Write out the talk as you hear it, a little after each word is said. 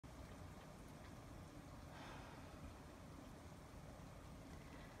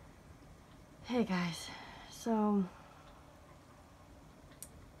Hey guys, so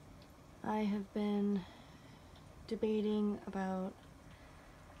I have been debating about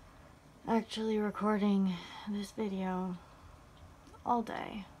actually recording this video all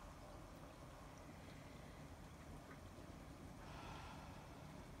day.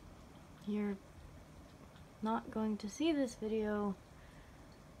 You're not going to see this video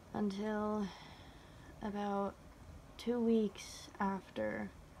until about 2 weeks after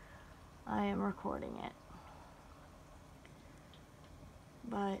I am recording it.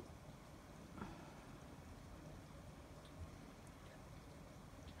 But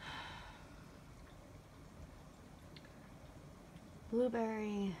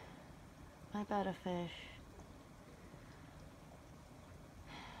Blueberry, my betta fish,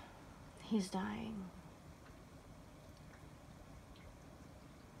 he's dying.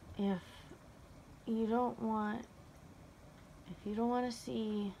 If you don't want to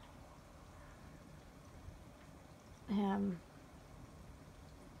see him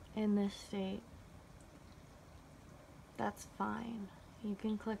in this state, that's fine. You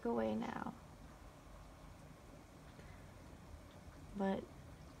can click away now. But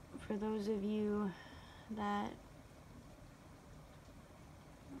for those of you that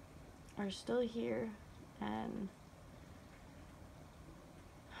are still here and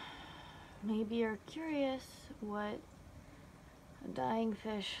maybe are curious what a dying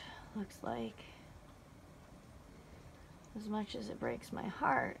fish looks like, as much as it breaks my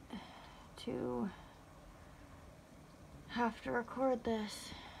heart to have to record this,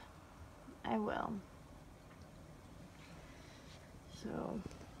 I will. So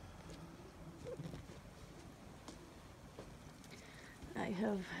I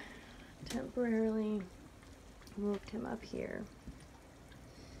have temporarily moved him up here,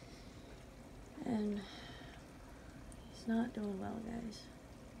 and he's not doing well, guys.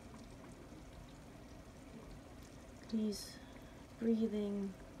 He's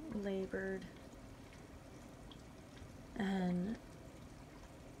breathing labored and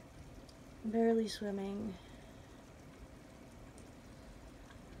barely swimming.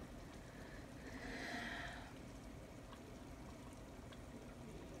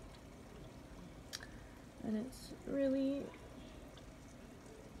 And it's really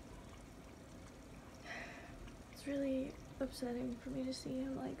upsetting for me to see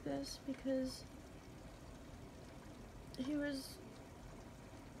him like this, because he was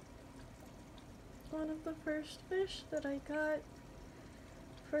one of the first fish that I got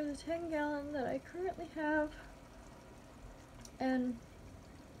for the 10-gallon that I currently have, and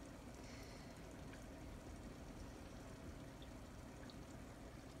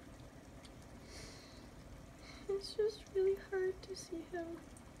it's just really hard to see him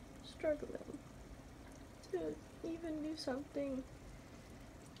struggling to even do something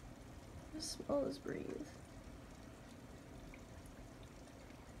as small as breathe.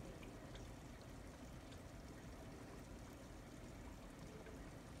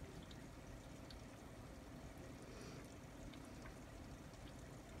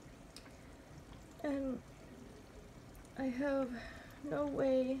 And I have no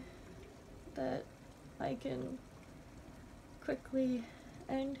way that I can quickly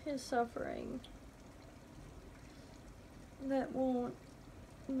end his suffering that won't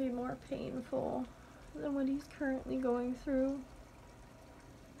be more painful than what he's currently going through.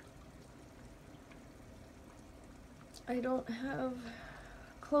 I don't have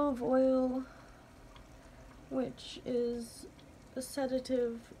clove oil, which is a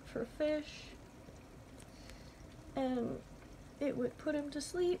sedative for fish, and it would put him to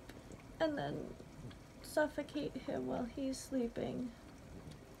sleep and then suffocate him while he's sleeping,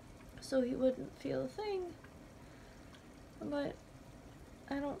 so he wouldn't feel a thing. But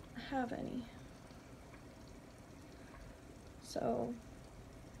I don't have any, so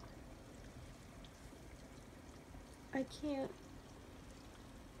I can't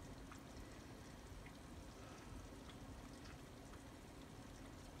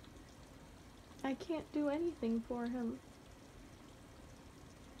do anything for him.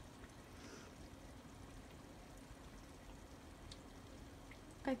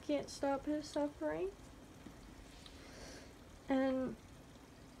 I can't stop his suffering, and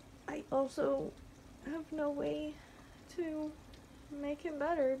I also have no way to make him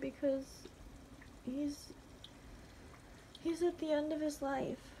better, because he's at the end of his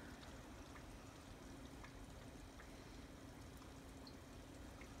life.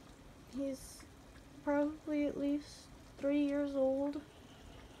 He's probably at least 3 years old,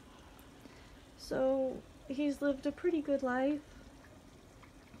 so he's lived a pretty good life,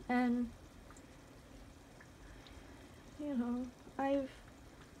 and you know, I've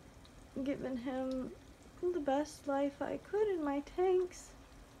given him the best life I could in my tanks,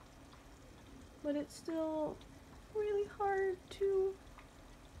 but it's still really hard to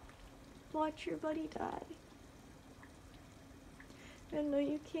watch your buddy die and know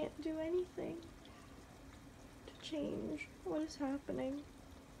you can't do anything to change what is happening.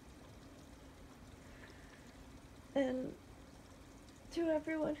 And to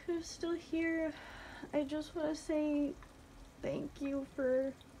everyone who's still here, I just want to say thank you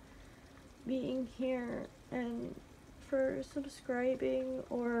for being here and for subscribing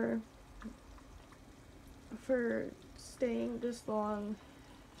or for staying this long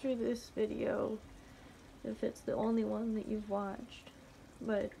through this video if it's the only one that you've watched.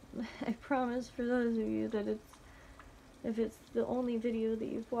 But I promise for those of you that if it's the only video that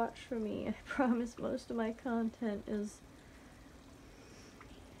you've watched from me, I promise most of my content is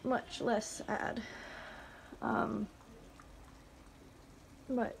much less sad.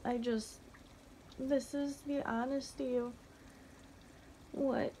 But this is the honesty of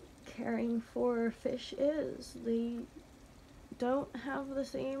what caring for fish is. They don't have the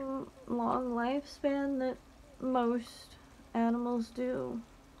same long lifespan that most animals do.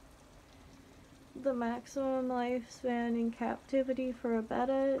 The maximum lifespan in captivity for a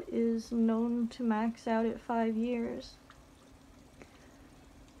betta is known to max out at 5 years.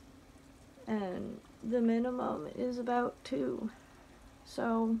 And the minimum is about 2.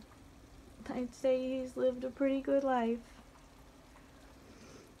 So I'd say he's lived a pretty good life.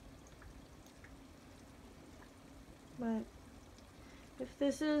 But if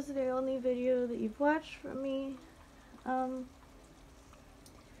this is the only video that you've watched from me,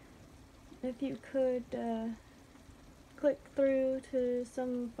 if you could click through to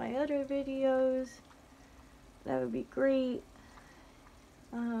some of my other videos, that would be great.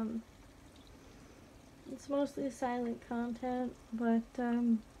 It's mostly silent content, but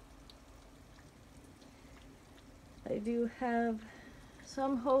I do have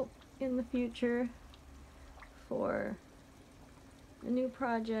some hope in the future for a new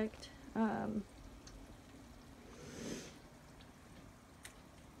project.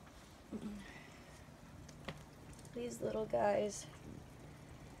 These little guys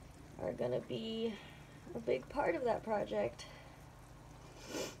are gonna be a big part of that project,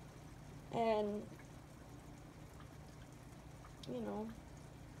 and you know,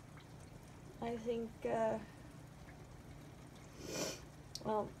 I think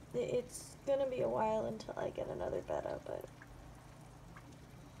well, it's gonna be a while until I get another betta, but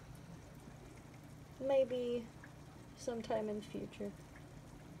maybe sometime in the future.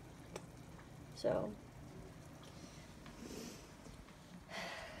 So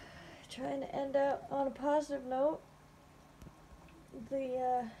trying to end out on a positive note.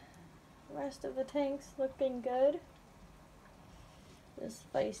 The rest of the tank's looking good. This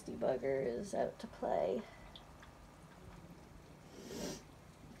feisty bugger is out to play.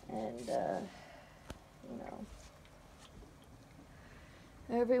 And, you know,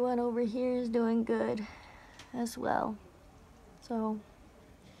 everyone over here is doing good as well. So,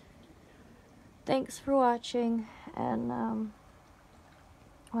 thanks for watching, and,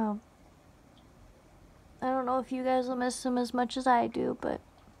 well, I don't know if you guys will miss him as much as I do, but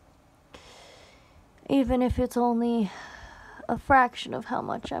even if it's only a fraction of how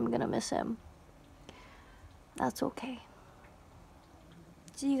much I'm gonna miss him, that's okay.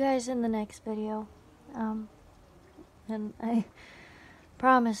 See you guys in the next video, and I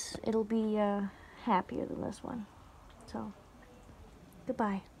promise it'll be happier than this one. So,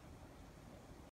 goodbye.